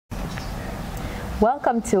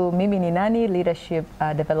Welcome to Nani Leadership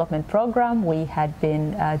Development Program. We had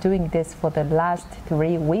been doing this for the last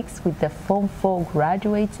 3 weeks with the Form 4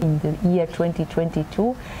 graduates in the year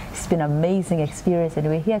 2022. It's been an amazing experience, and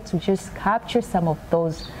we're here to just capture some of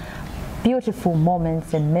those beautiful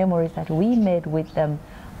moments and memories that we made with them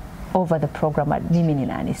over the program at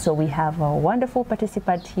Nani. So we have a wonderful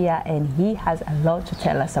participant here, and he has a lot to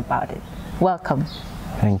tell us about it. Welcome.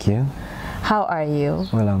 Thank you. How are you?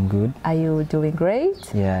 Well, I'm good. Are you doing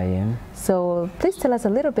great? Yeah, I am. So please tell us a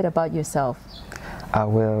little bit about yourself.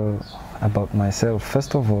 Well, about myself,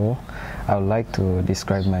 first of all, I would like to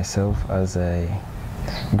describe myself as a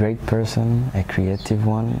great person, a creative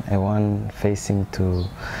one, a one facing to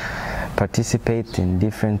participate in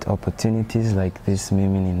different opportunities like this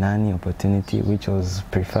Nani opportunity, which was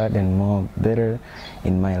preferred and more better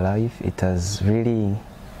in my life. It has really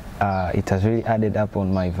added up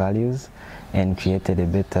on my values and created a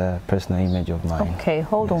better personal image of mine. Okay,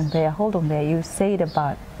 hold on there. You said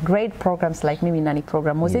about great programs like Nani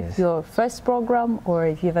program. Was it your first program, or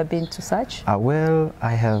have you ever been to such? Well,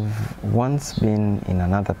 I have once been in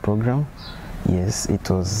another program. Yes, it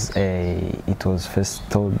was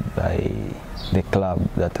first taught by the club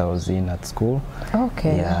that I was in at school.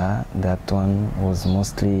 Okay. Yeah, that one was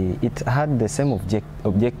mostly, it had the same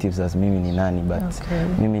objectives as Nani, but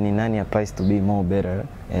Nani applies to be more better,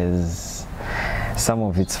 as some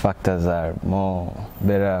of its factors are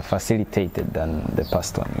better facilitated than the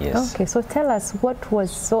past one. Yes. Okay, so tell us, what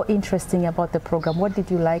was so interesting about the program? What did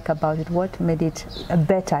you like about it? What made it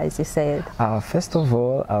better, as you said? First of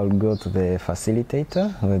all, I'll go to the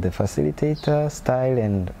facilitator. Well, the facilitator style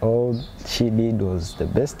and all she did was the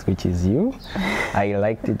best, which is you. I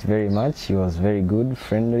liked it very much. She was very good,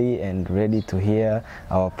 friendly, and ready to hear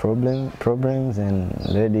our problems and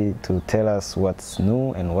ready to tell us what's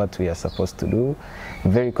new and what we are supposed to do.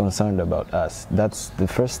 Very concerned about us. That's the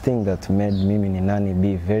first thing that made Nani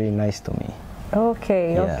be very nice to me.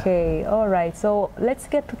 Okay, yeah. Okay, all right. So let's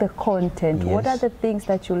get to the content. Yes. What are the things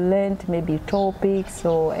that you learned, maybe topics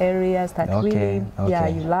or areas that really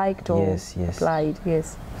you liked or applied?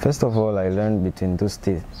 Yes. First of all, I learned between those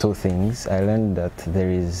two things. I learned that there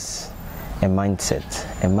is a mindset.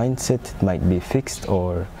 A mindset might be fixed,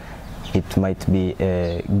 or it might be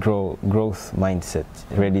a growth mindset,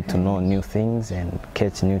 ready to know new things and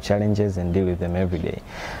catch new challenges and deal with them every day.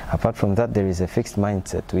 Apart from that, there is a fixed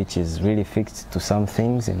mindset, which is really fixed to some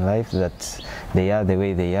things in life, that they are the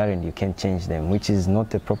way they are and you can't change them, which is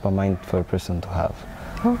not a proper mind for a person to have.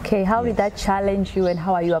 Okay, how did that challenge you, and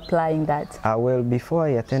how are you applying that? Well, before I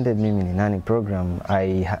attended Nani program,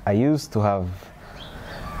 I used to have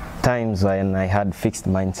times when I had fixed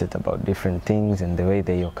mindset about different things and the way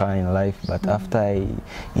they occur in life, but after I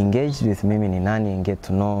engaged with Nani and get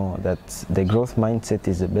to know that the growth mindset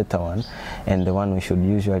is a better one and the one we should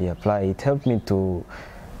usually apply, it helped me to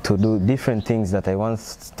do different things that I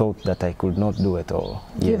once thought that I could not do at all.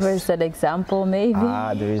 Give us an example, maybe.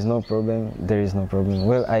 There is no problem.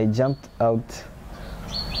 Well, I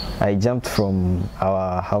jumped from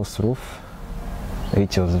our house roof,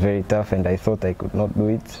 which was very tough, and I thought I could not do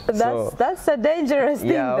it. That's a dangerous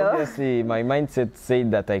thing, though. Obviously my mindset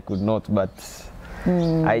said that I could not, but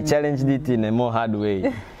I challenged it in a more hard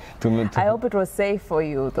way. I hope it was safe for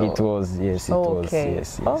you, though. It was, yes, it was.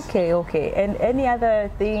 Yes. Okay. And any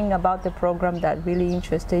other thing about the program that really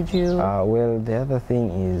interested you? Well, the other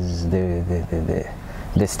thing is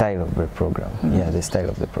the style of the program. The style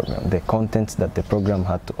of the program, the contents that the program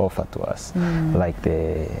had to offer to us, like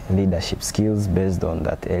the leadership skills, based on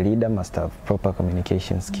that a leader must have proper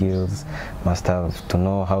communication skills, must have to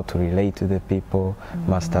know how to relate to the people,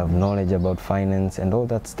 must have knowledge about finance and all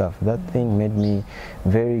that stuff. That thing made me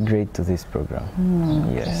very great to this program.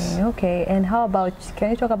 Yes. Okay, and how about, can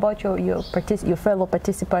you talk about your fellow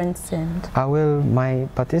participants? And well, my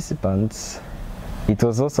participants, it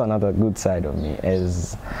was also another good side of me,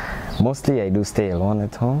 as mostly I do stay alone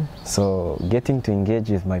at home, so getting to engage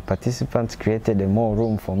with my participants created a more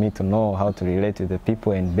room for me to know how to relate to the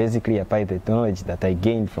people and basically apply the knowledge that I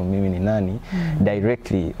gained from Nani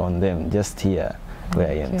directly on them, just here where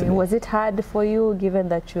I am today. Was it hard for you, given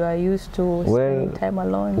that you are used to spending time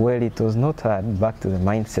alone? Well, it was not hard. Back to the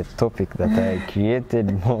mindset topic, that I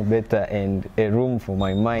created more better and a room for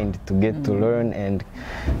my mind to get to learn and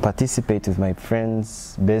participate with my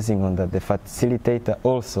friends, basing on that the facilitator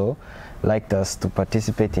also liked us to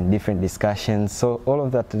participate in different discussions. So all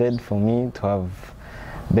of that led for me to have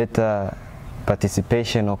better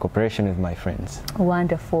participation or cooperation with my friends.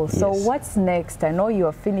 Wonderful. Yes. So what's next? I know you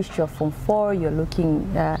have finished your Form 4, you're looking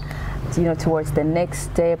towards the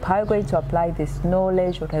next step. How are you going to apply this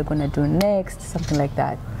knowledge? What are you going to do next? Something like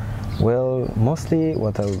that. Well, mostly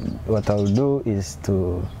what I'll do is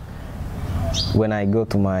to, when I go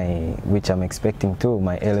to which I'm expecting to,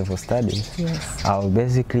 my A-level studies, Yes. I'll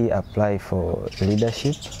basically apply for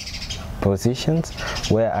leadership positions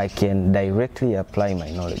where I can directly apply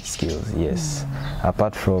my knowledge skills, yes.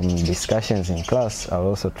 Apart from discussions in class, I'll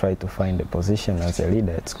also try to find a position as a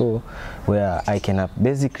leader at school where I can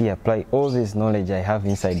basically apply all this knowledge I have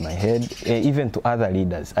inside my head, even to other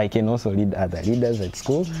leaders. I can also lead other leaders at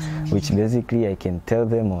school, which basically I can tell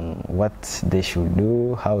them on what they should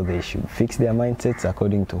do, how they should fix their mindsets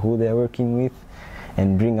according to who they're working with,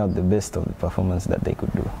 and bring out the best of the performance that they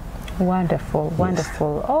could do. Wonderful,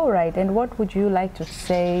 wonderful. Yes. All right, and what would you like to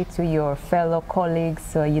say to your fellow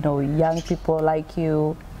colleagues, you know, young people like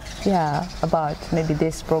you, about maybe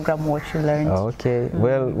this program, what you learned? Okay,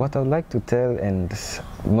 well, what I would like to tell and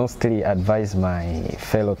mostly advise my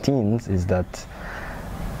fellow teens is that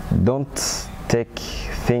don't take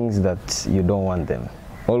things that you don't want them.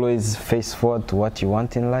 Always face forward to what you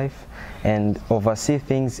want in life and oversee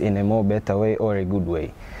things in a more better way or a good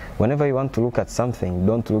way. Whenever you want to look at something,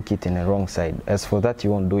 don't look it in a wrong side. As for that,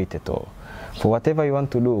 you won't do it at all. For whatever you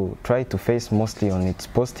want to do, try to face mostly on its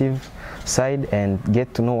positive side and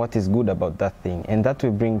get to know what is good about that thing. And that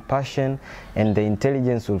will bring passion, and the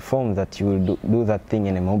intelligence will form that you will do that thing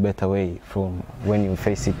in a more better way from when you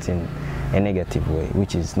face it in a negative way,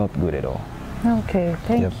 which is not good at all. Okay,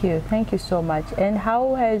 thank you. Thank you so much. And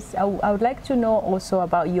how has, I would like to know also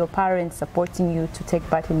about your parents supporting you to take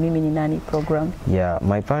part in MNN Nani program. Yeah,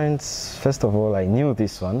 my parents, first of all, I knew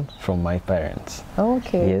this one from my parents.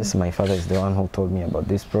 Okay. Yes, my father is the one who told me about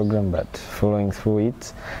this program, but following through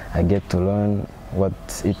it, I get to learn what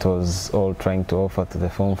it was all trying to offer to the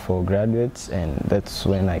Form 4 graduates, and that's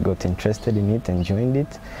when I got interested in it and joined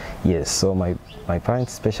it. Yes, so my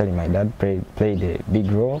parents, especially my dad, played a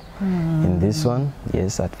big role in this one.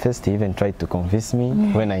 Yes, at first he even tried to convince me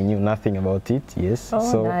when I knew nothing about it. Yes,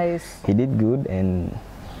 so nice. He did good and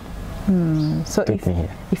so took me here.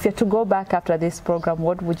 If you're to go back after this program,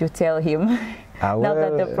 what would you tell him now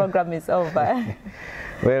that the program is over?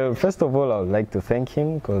 Well, first of all, I would like to thank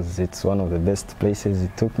him because it's one of the best places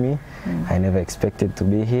it took me. I never expected to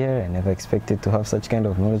be here. I never expected to have such kind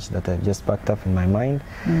of knowledge that I've just packed up in my mind.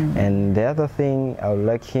 And the other thing, I would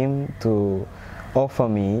like him to offer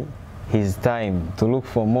me his time to look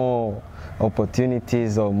for more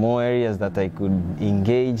opportunities or more areas that I could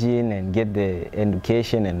engage in and get the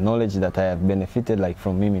education and knowledge that I have benefited like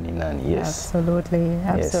from MNN Nani. Yes. Absolutely,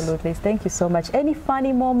 absolutely. Yes. Thank you so much. Any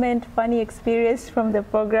funny moment, funny experience from the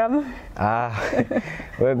program?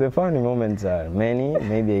 Well, the funny moments are many.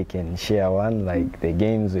 Maybe I can share one, like the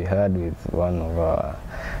games we had with one of our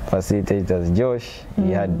facilitators, Josh.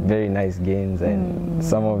 He had very nice games, and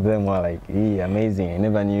some of them were like amazing. I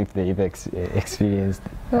never knew if they ever experienced.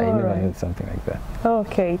 I never knew something like that.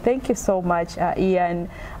 Okay, thank you so much, Ian.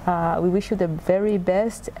 We wish you the very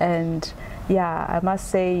best, and yeah, I must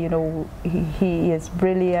say, you know, he is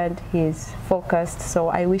brilliant. He is focused. So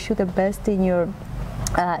I wish you the best in your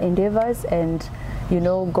endeavors, and you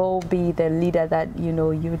know, go be the leader that you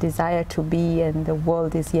know you desire to be, and the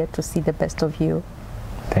world is yet to see the best of you.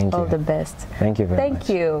 Thank you. All the best. Thank you very much. Thank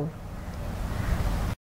you.